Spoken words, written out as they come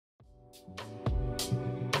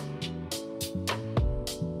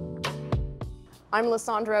I'm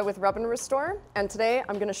Lysandra with Rub and Restore, and today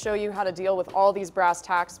I'm going to show you how to deal with all these brass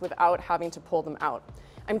tacks without having to pull them out.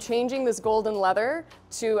 I'm changing this golden leather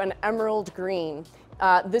to an emerald green.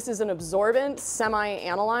 This is an absorbent,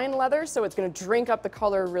 semi-aniline leather, so it's going to drink up the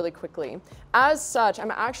color really quickly. As such,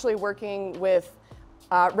 I'm actually working with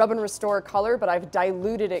Rub and Restore color, but I've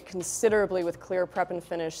diluted it considerably with clear prep and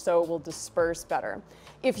finish so it will disperse better.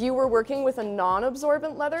 If you were working with a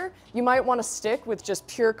non-absorbent leather, you might want to stick with just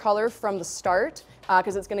pure color from the start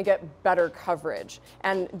because it's going to get better coverage,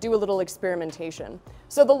 and do a little experimentation.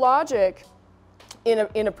 So the logic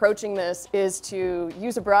in approaching this is to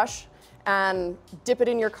use a brush and dip it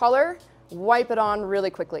in your color, wipe it on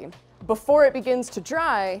really quickly. Before it begins to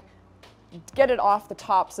dry, get it off the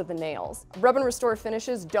tops of the nails. Rub and Restore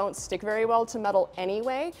finishes don't stick very well to metal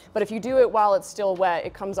anyway, but if you do it while it's still wet,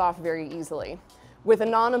 it comes off very easily. With a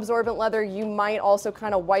non-absorbent leather, you might also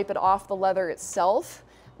kind of wipe it off the leather itself,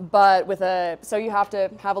 but so you have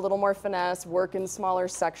to have a little more finesse, work in smaller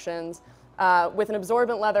sections. With an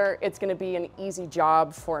absorbent leather, it's going to be an easy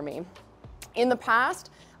job for me. In the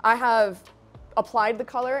past, I have applied the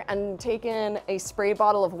color and taken a spray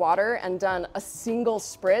bottle of water and done a single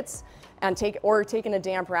spritz and taken a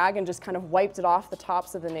damp rag and just kind of wiped it off the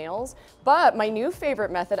tops of the nails. But my new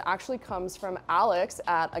favorite method actually comes from Alex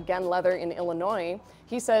at Again Leather in Illinois.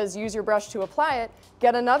 He says use your brush to apply it,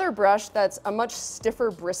 get another brush that's a much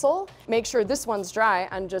stiffer bristle, make sure this one's dry,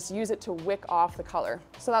 and just use it to wick off the color.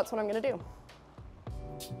 So that's what I'm gonna do.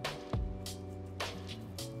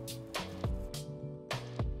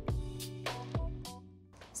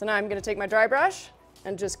 So now I'm going to take my dry brush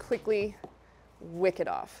and just quickly wick it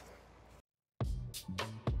off.